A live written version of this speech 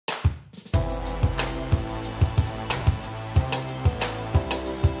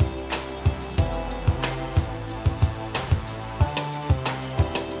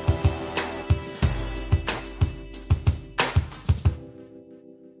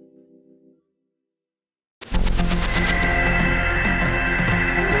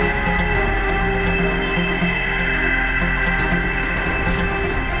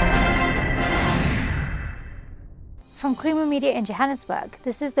media in Johannesburg,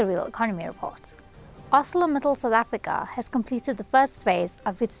 this is the Real Economy Report. ArcelorMittal South Africa has completed the first phase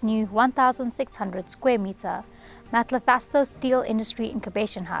of its new 1,600 square meter Matlafatso steel industry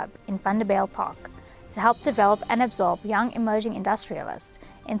incubation hub in Vanderbijlpark to help develop and absorb young emerging industrialists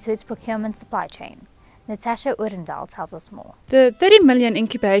into its procurement supply chain. Natasha Odendaal tells us more. The 30 million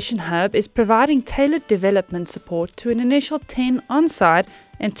incubation hub is providing tailored development support to an initial 10 on-site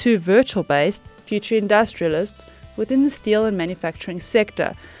and 2 virtual-based future industrialists within the steel and manufacturing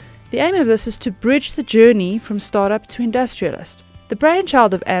sector. The aim of this is to bridge the journey from startup to industrialist. The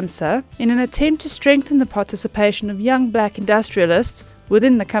brainchild of Amsa, in an attempt to strengthen the participation of young black industrialists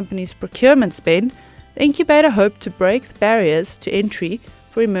within the company's procurement spend, the incubator hoped to break the barriers to entry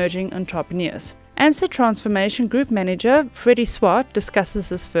for emerging entrepreneurs. Amsa Transformation Group Manager Freddie Swart discusses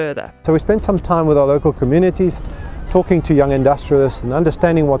this further. So we spent some time with our local communities, talking to young industrialists and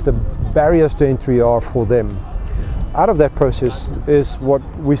understanding what the barriers to entry are for them. Out of that process is what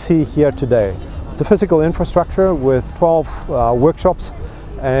we see here today. It's a physical infrastructure with 12 workshops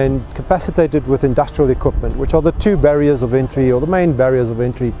and capacitated with industrial equipment, which are the 2 barriers of entry, or the main barriers of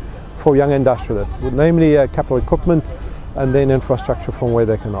entry for young industrialists, namely capital equipment and then infrastructure from where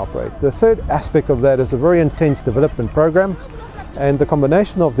they can operate. The third aspect of that is a very intense development program, and the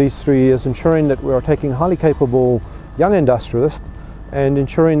combination of these 3 is ensuring that we are taking highly capable young industrialists and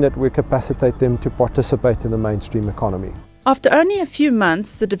ensuring that we capacitate them to participate in the mainstream economy. After only a few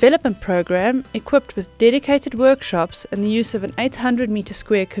months, the development program, equipped with dedicated workshops and the use of an 800-meter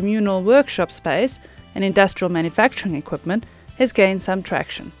square communal workshop space and industrial manufacturing equipment, has gained some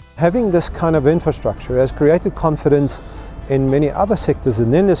traction. Having this kind of infrastructure has created confidence in many other sectors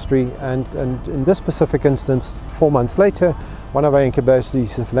in the industry, and in this specific instance, 4 months later, one of our incubators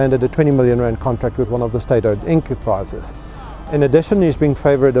has landed a 20 million rand contract with one of the state-owned enterprises. In addition, he's being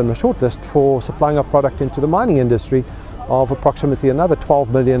favoured on a shortlist for supplying a product into the mining industry of approximately another 12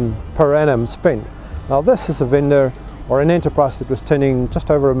 million per annum spend. Now this is a vendor or an enterprise that was turning just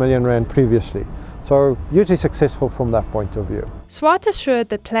over R1 million previously. So hugely successful from that point of view. Swart assured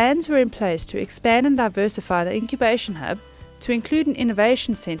that plans were in place to expand and diversify the incubation hub to include an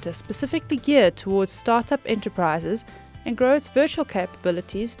innovation centre specifically geared towards startup enterprises and grow its virtual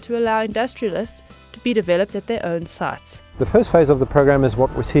capabilities to allow industrialists to be developed at their own sites. The first phase of the program is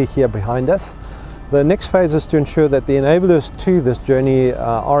what we see here behind us. The next phase is to ensure that the enablers to this journey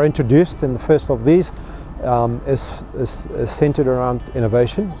are introduced, and the first of these is centered around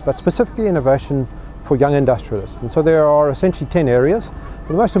innovation, but specifically innovation for young industrialists. And so there are essentially 10 areas.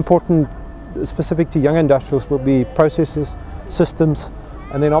 The most important specific to young industrialists will be processes, systems,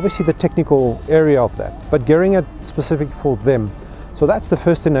 and then obviously the technical area of that, but gearing it specific for them. So that's the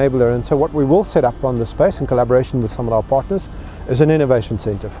first enabler, and so what we will set up on the space in collaboration with some of our partners is an innovation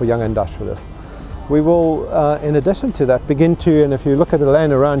center for young industrialists. We will, in addition to that, begin to, and if you look at the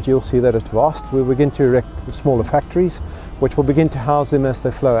land around you, you'll see that it's vast. We'll begin to erect smaller factories, which will begin to house them as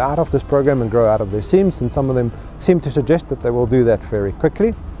they flow out of this program and grow out of their seams, and some of them seem to suggest that they will do that very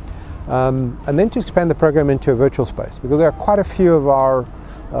quickly. And then to expand the program into a virtual space, because there are quite a few of our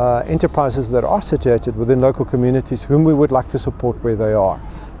enterprises that are situated within local communities whom we would like to support where they are.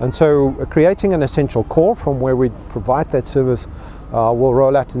 And so creating an essential core from where we provide that service will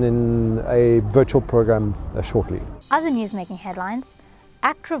roll out in a virtual program shortly. Other news making headlines: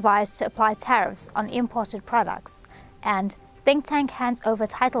 Act revised to apply tariffs on imported products, and think tank hands over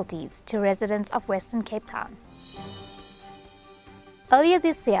title deeds to residents of Western Cape Town. Earlier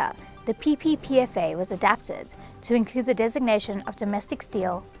this year, the PPPFA was adapted to include the designation of domestic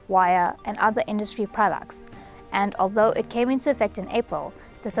steel, wire and other industry products, and although it came into effect in April,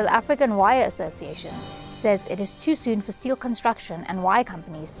 the South African Wire Association says it is too soon for steel construction and wire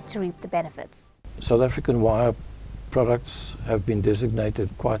companies to reap the benefits. South African wire products have been designated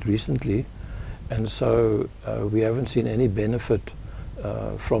quite recently, and so we haven't seen any benefit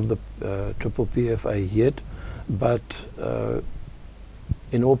from the PPPFA yet, but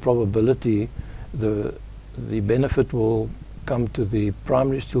in all probability the benefit will come to the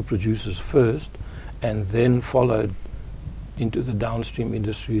primary steel producers first, and then followed into the downstream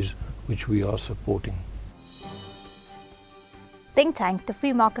industries which we are supporting. Think tank the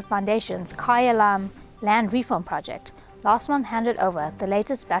Free Market Foundation's Kaya Land Reform Project last month handed over the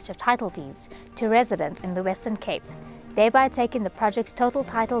latest batch of title deeds to residents in the Western Cape, thereby taking the project's total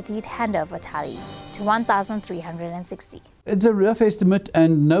title deed handover tally to 1,360. It's a rough estimate,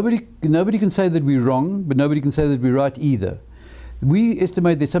 and nobody can say that we're wrong, but nobody can say that we're right either. We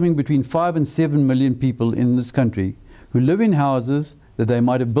estimate there's something between 5 and 7 million people in this country who live in houses that they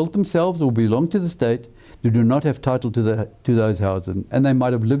might have built themselves or belong to the state, who do not have title to those houses, and they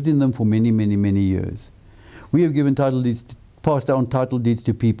might have lived in them for many, many, many years. We have given title deeds passed on title deeds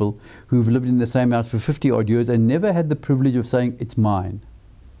to people who've lived in the same house for 50 odd years and never had the privilege of saying it's mine.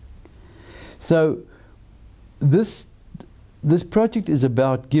 So this project is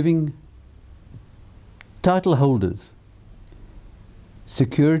about giving title holders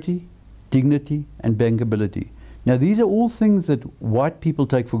security, dignity and bankability. Now these are all things that white people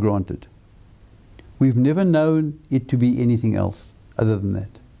take for granted. We've never known it to be anything else other than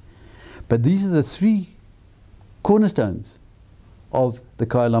that. But these are the three cornerstones of the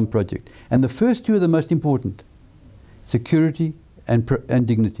Kailam project. And the first two are the most important: security and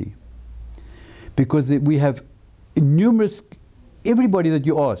dignity. Because we have numerous, everybody that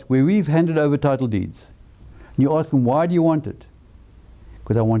you ask, where we've handed over title deeds, and you ask them, why do you want it?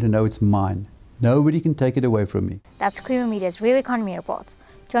 Because I want to know it's mine. Nobody can take it away from me. That's Creamer Media's Real Economy Report.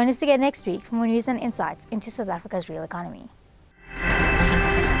 Join us again next week for more news and insights into South Africa's real economy.